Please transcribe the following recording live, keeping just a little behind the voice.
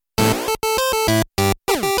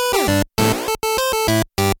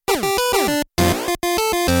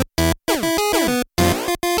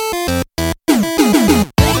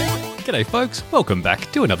G'day folks, welcome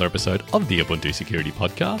back to another episode of the Ubuntu Security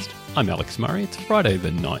Podcast. I'm Alex Murray, it's Friday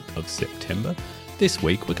the 9th of September. This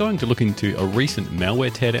week we're going to look into a recent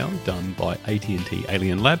malware teardown done by AT&T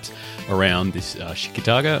Alien Labs around this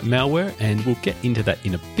Shikitaga malware, and we'll get into that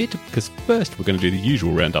in a bit because first we're going to do the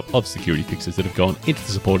usual roundup of security fixes that have gone into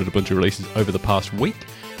the supported Ubuntu releases over the past week.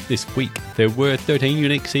 This week, there were 13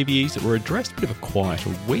 unique CVEs that were addressed, a bit of a quieter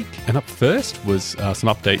week. And up first was some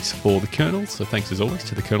updates for the kernels, so thanks as always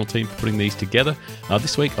to the kernel team for putting these together.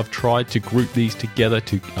 This week, I've tried to group these together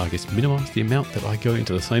to, minimize the amount that I go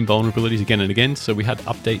into the same vulnerabilities again and again. So we had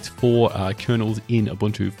updates for kernels in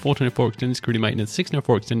Ubuntu 14.04 Extended Security Maintenance,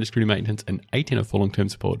 16.04 Extended Security Maintenance, and 18.04 Long-Term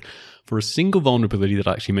Support for a single vulnerability that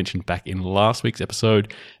I actually mentioned back in last week's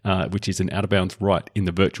episode, which is an out-of-bounds write in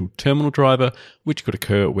the virtual terminal driver, which could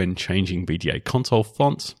occur when changing VGA console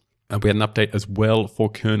fonts. We had an update as well for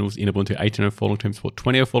kernels in Ubuntu 18.04 long-term support,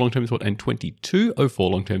 20.04 long-term support, and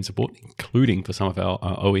 22.04 long-term support, including for some of our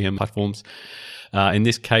OEM platforms. In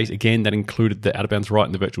this case, again, that included the out-of-bounds write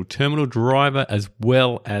in the virtual terminal driver, as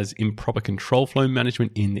well as improper control flow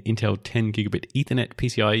management in the Intel 10 gigabit Ethernet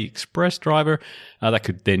PCIe Express driver. That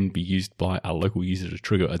could then be used by a local user to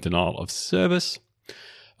trigger a denial of service.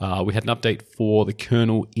 We had an update for the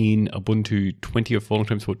kernel in Ubuntu 20.04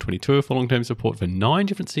 long-term support, 22.04 long-term support for 9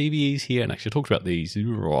 different CVEs here. And actually I talked about these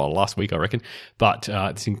last week, I reckon. But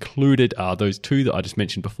this included those two that I just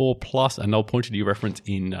mentioned before, plus a null pointer to reference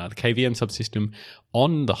in the KVM subsystem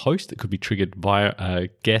on the host that could be triggered via a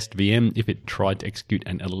guest VM if it tried to execute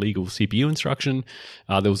an illegal CPU instruction.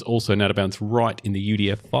 There was also an out-of-bounds write in the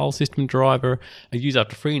UDF file system driver, a use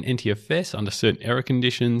after free in NTFS under certain error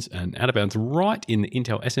conditions, an out-of-bounds write in the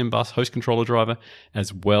Intel SM Bus host controller driver,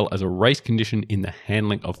 as well as a race condition in the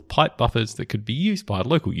handling of pipe buffers that could be used by a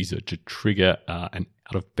local user to trigger an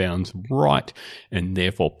out-of-bounds write and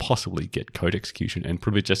therefore possibly get code execution and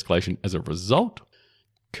privilege escalation as a result.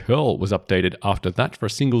 Curl was updated after that for a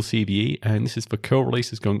single CVE, and this is for curl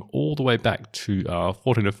releases going all the way back to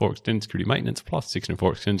 14.04 Extended Security Maintenance plus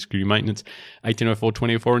 16.04 Extended Security Maintenance, 18.04,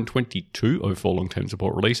 20.04, and 22.04 long-term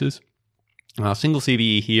support releases. Single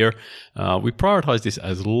CVE here, we prioritize this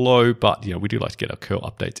as low, but we do like to get our curl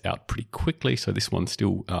updates out pretty quickly, so this one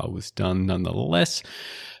still was done nonetheless.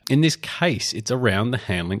 In this case, it's around the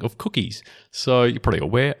handling of cookies. So you're probably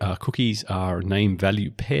aware cookies are name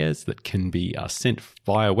value pairs that can be sent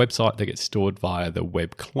via a website. They get stored via the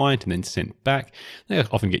web client and then sent back. They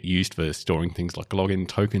often get used for storing things like login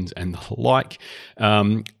tokens and the like.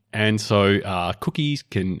 And so cookies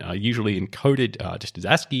can usually encoded just as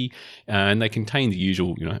ASCII, and they contain the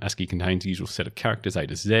usual, ASCII contains the usual set of characters, A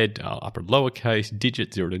to Z, upper and lowercase,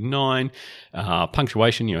 digits 0 to 9,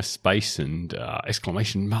 punctuation, space and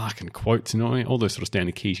exclamation mark and quotes and all those sort of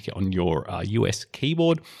standard keys you get on your US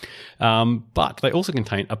keyboard. But they also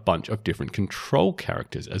contain a bunch of different control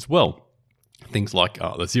characters as well. Things like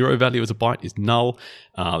the 0 value as a byte is null.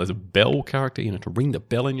 There's a bell character, to ring the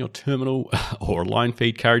bell in your terminal, or a line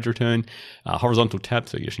feed carriage return, horizontal tab,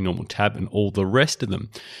 so your normal tab, and all the rest of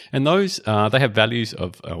them. And those, they have values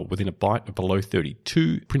of within a byte of below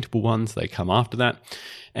 32. Printable ones, they come after that.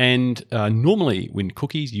 And normally, when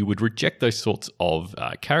cookies, you would reject those sorts of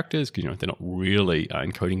characters because they're not really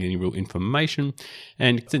encoding any real information.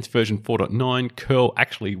 And since version 4.9, curl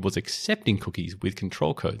actually was accepting cookies with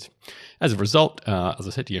control codes. As a result, as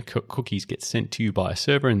I said, cookies get sent to you by a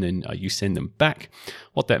server, and then you send them back.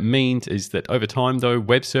 What that means is that over time, though,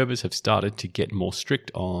 web servers have started to get more strict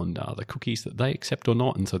on the cookies that they accept or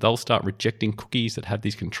not, and so they'll start rejecting cookies that have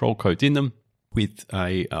these control codes in them with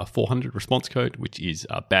a 400 response code, which is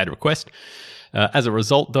a bad request. As a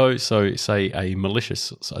result, though, so say a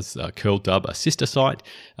malicious curl dub, a sister site,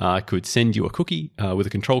 could send you a cookie with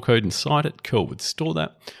a control code inside it. Curl would store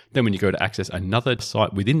that. Then when you go to access another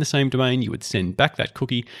site within the same domain, you would send back that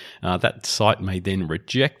cookie. That site may then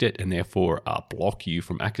reject it and therefore block you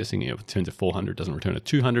from accessing it. If it turns a 400, doesn't return a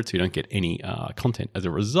 200, so you don't get any content as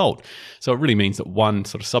a result. So it really means that one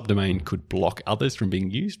sort of subdomain could block others from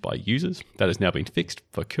being used by users. That has now been fixed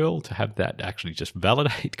for curl to have that actually just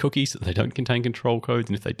validate cookies that they don't contain control codes,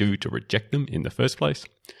 and if they do, to reject them in the first place.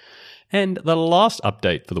 And the last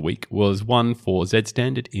update for the week was one for Z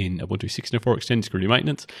Standard in Ubuntu 16.04 Extended Security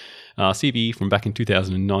Maintenance, CVE from back in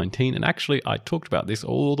 2019. And actually, I talked about this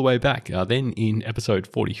all the way back then in episode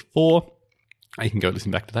 44. You can go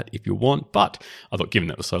listen back to that if you want, but I thought given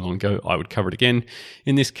that was so long ago, I would cover it again.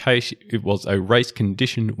 In this case, it was a race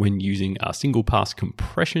condition when using a single pass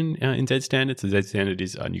compression in Z Standard. So Z Standard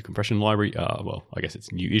is a new compression library. Well, I guess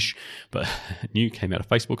it's new-ish, but new came out of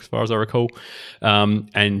Facebook as far as I recall.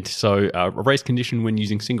 And so a race condition when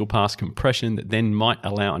using single pass compression that then might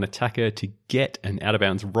allow an attacker to get an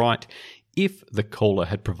out-of-bounds right if the caller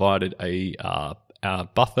had provided a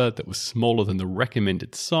buffer that was smaller than the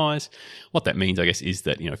recommended size. What that means, I guess, is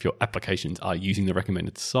that if your applications are using the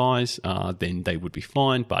recommended size, then they would be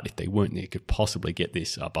fine. But if they weren't, they could possibly get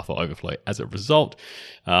this buffer overflow as a result.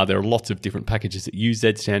 There are lots of different packages that use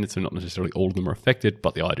Z Standard, so not necessarily all of them are affected.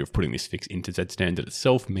 But the idea of putting this fix into Z Standard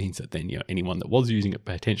itself means that then anyone that was using it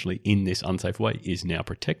potentially in this unsafe way is now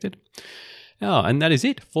protected. And that is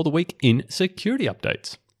it for the week in security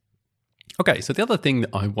updates. Okay, so the other thing that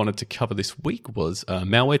I wanted to cover this week was a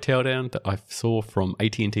malware takedown that I saw from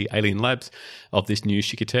AT&T Alien Labs of this new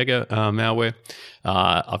Shikitega malware.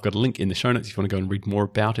 I've got a link in the show notes if you want to go and read more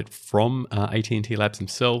about it from AT&T Labs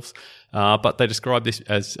themselves. But they describe this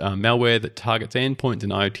as malware that targets endpoints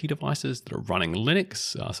and IoT devices that are running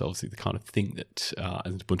Linux. So obviously the kind of thing that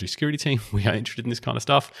as an Ubuntu security team, we are interested in this kind of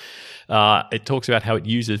stuff. It talks about how it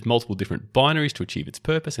uses multiple different binaries to achieve its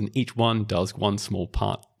purpose, and each one does one small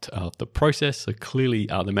part of the process. So clearly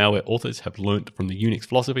the malware authors have learnt from the Unix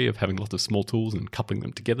philosophy of having lots of small tools and coupling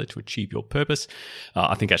them together to achieve your purpose.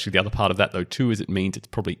 I think actually the other part of that though too is it means it's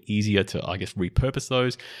probably easier to, I guess, repurpose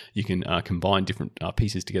those. You can combine different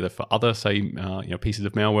pieces together for other, say, pieces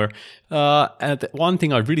of malware. And the one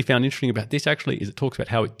thing I really found interesting about this actually is it talks about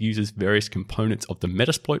how it uses various components of the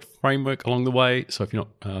Metasploit framework along the way. So if you're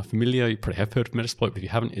not familiar, you probably have heard of Metasploit, but if you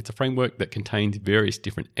haven't, it's a framework that contains various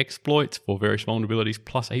different exploits for various vulnerabilities,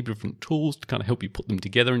 plus different tools to kind of help you put them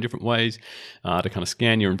together in different ways, to kind of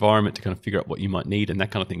scan your environment to kind of figure out what you might need and that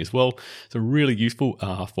kind of thing as well. So really useful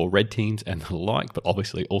for red teams and the like, but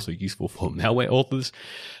obviously also useful for malware authors.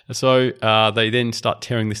 So they then start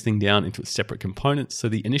tearing this thing down into its separate components. So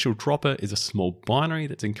the initial dropper is a small binary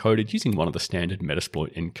that's encoded using one of the standard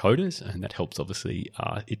Metasploit encoders, and that helps obviously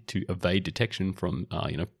it to evade detection from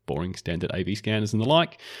boring standard AV scanners and the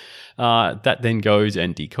like. That then goes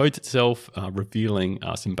and decodes itself, revealing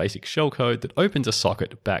some basic shellcode that opens a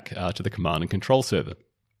socket back to the command and control server.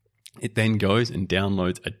 It then goes and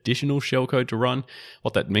downloads additional shellcode to run.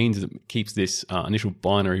 What that means is it keeps this initial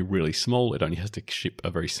binary really small. It only has to ship a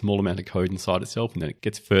very small amount of code inside itself, and then it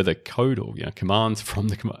gets further code or commands from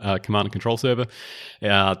the command and control server.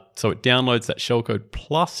 So it downloads that shellcode,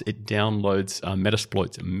 plus it downloads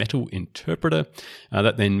Metasploit's Metal interpreter.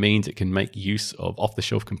 That then means it can make use of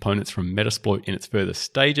off-the-shelf components from Metasploit in its further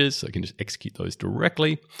stages, so it can just execute those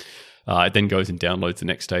directly. It then goes and downloads the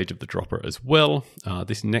next stage of the dropper as well.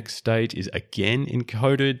 This next stage is again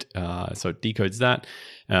encoded, so it decodes that.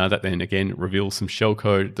 That then again reveals some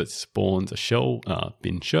shellcode that spawns a shell,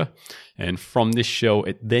 binsh. And from this shell,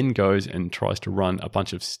 it then goes and tries to run a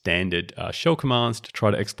bunch of standard shell commands to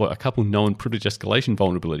try to exploit a couple known privilege escalation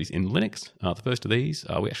vulnerabilities in Linux. The first of these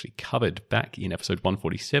we actually covered back in episode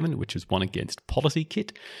 147, which is one against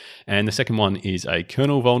PolicyKit. And the second one is a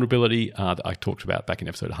kernel vulnerability that I talked about back in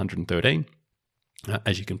episode 113.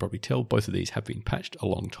 As you can probably tell, both of these have been patched a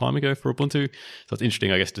long time ago for Ubuntu. So it's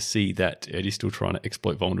interesting, I guess, to see that it is still trying to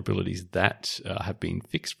exploit vulnerabilities that have been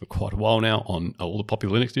fixed for quite a while now on all the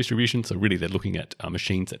popular Linux distributions. So really, they're looking at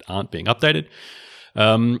machines that aren't being updated.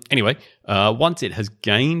 Anyway, once it has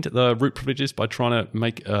gained the root privileges by trying to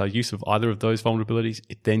make use of either of those vulnerabilities,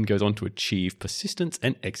 it then goes on to achieve persistence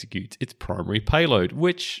and executes its primary payload,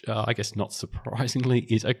 which I guess not surprisingly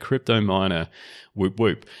is a crypto miner. Whoop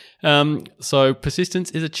whoop. So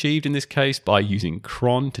persistence is achieved in this case by using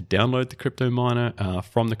cron to download the crypto miner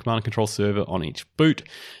from the command and control server on each boot,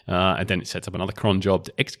 and then it sets up another cron job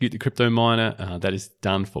to execute the crypto miner. That is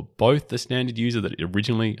done for both the standard user that it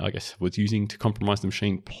originally, I guess, was using to compromise the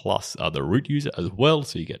machine, plus the root user as well.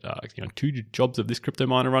 So you get two jobs of this crypto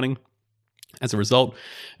miner running. As a result,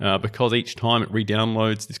 because each time it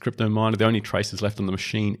re-downloads this crypto miner, the only traces left on the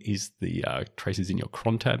machine is the traces in your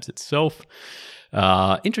cron tabs itself.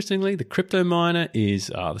 Interestingly, the crypto miner is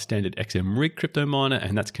the standard XMRig crypto miner,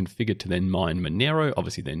 and that's configured to then mine Monero,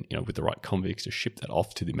 obviously then with the right configs to ship that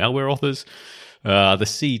off to the malware authors. The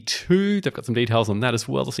C2, they've got some details on that as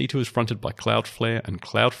well. The C2 is fronted by Cloudflare and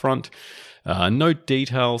CloudFront. No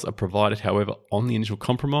details are provided, however, on the initial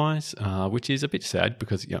compromise, which is a bit sad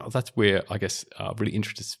because that's where I guess really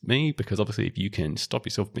interests me, because obviously if you can stop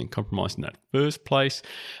yourself being compromised in that first place,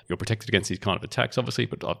 you're protected against these kind of attacks, obviously.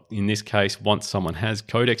 But in this case, once someone has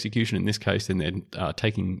code execution, in this case, then they're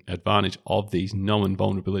taking advantage of these known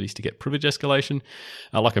vulnerabilities to get privilege escalation.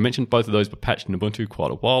 Like I mentioned, both of those were patched in Ubuntu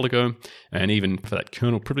quite a while ago, and even for that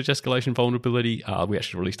kernel privilege escalation vulnerability, we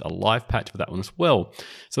actually released a live patch for that one as well.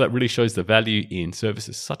 So that really shows the value in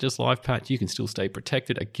services such as live patch. You can still stay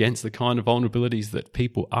protected against the kind of vulnerabilities that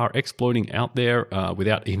people are exploiting out there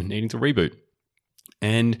without even needing to reboot.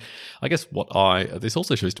 And I guess this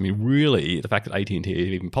also shows to me, really, the fact that AT&T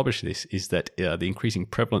even published this is that the increasing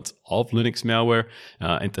prevalence of Linux malware.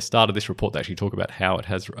 At the start of this report, they actually talk about how it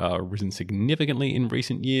has risen significantly in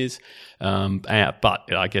recent years. But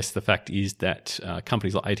I guess the fact is that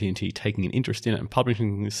companies like AT&T taking an interest in it and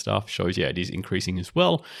publishing this stuff shows, it is increasing as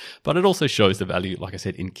well. But it also shows the value, like I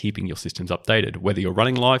said, in keeping your systems updated, whether you're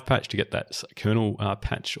running live patch to get that kernel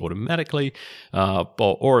patch automatically,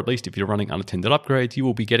 or at least if you're running unattended upgrades, you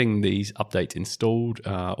will be getting these updates installed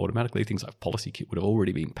automatically. Things like PolicyKit would have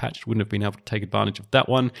already been patched, wouldn't have been able to take advantage of that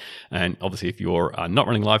one. And obviously, if you're not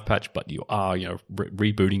running live patch, but you are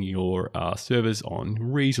rebooting your servers on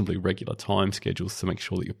reasonably regular time schedules to make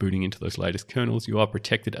sure that you're booting into those latest kernels, you are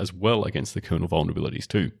protected as well against the kernel vulnerabilities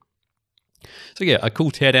too. So a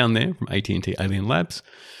cool teardown there from AT&T Alien Labs.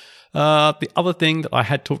 The other thing that I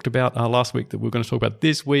had talked about last week that we're going to talk about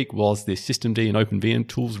this week was the systemd and OpenVM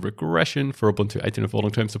tools regression for Ubuntu 18.04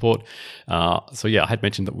 long-term support. I had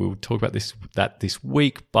mentioned that we would talk about this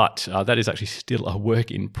week, but that is actually still a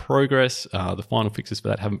work in progress. The final fixes for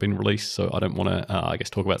that haven't been released, so I don't want to,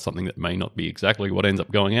 talk about something that may not be exactly what ends up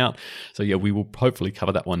going out. So we will hopefully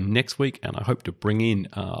cover that one next week, and I hope to bring in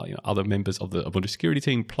other members of the Ubuntu security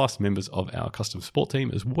team plus members of our custom support team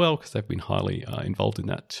as well, because they've been highly involved in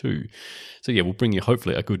that too. So we'll bring you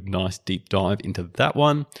hopefully a good, nice deep dive into that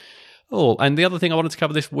one. Oh, and the other thing I wanted to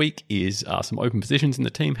cover this week is some open positions in the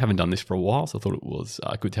team. Haven't done this for a while, so I thought it was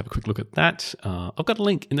good to have a quick look at that. I've got a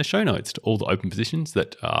link in the show notes to all the open positions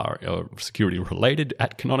that are security related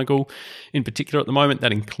at Canonical. In particular, at the moment,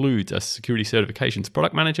 that includes a security certifications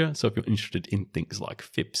product manager. So if you're interested in things like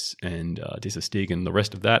FIPS and DISA-STIG and the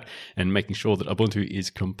rest of that, and making sure that Ubuntu is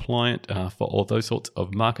compliant for all those sorts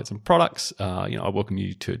of markets and products, I welcome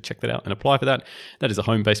you to check that out and apply for that. That is a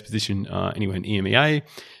home-based position anywhere in EMEA.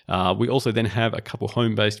 We also then have a couple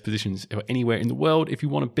home-based positions anywhere in the world. If you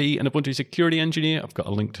want to be an Ubuntu security engineer, I've got a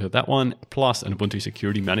link to that one, plus an Ubuntu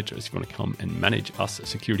security manager. So if you want to come and manage us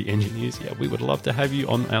security engineers, we would love to have you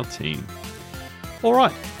on our team. All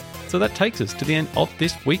right, so that takes us to the end of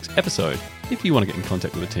this week's episode. If you want to get in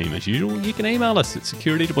contact with the team as usual, you can email us at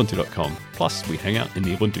security@ubuntu.com. Plus, we hang out in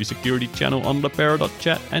the Ubuntu security channel on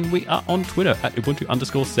libera.chat, and we are on Twitter at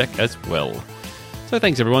Ubuntu_sec as well. So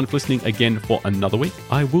thanks everyone for listening again for another week.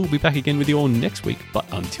 I will be back again with you all next week. But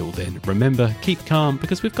until then, remember, keep calm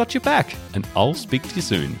because we've got your back. And I'll speak to you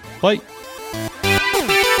soon. Bye.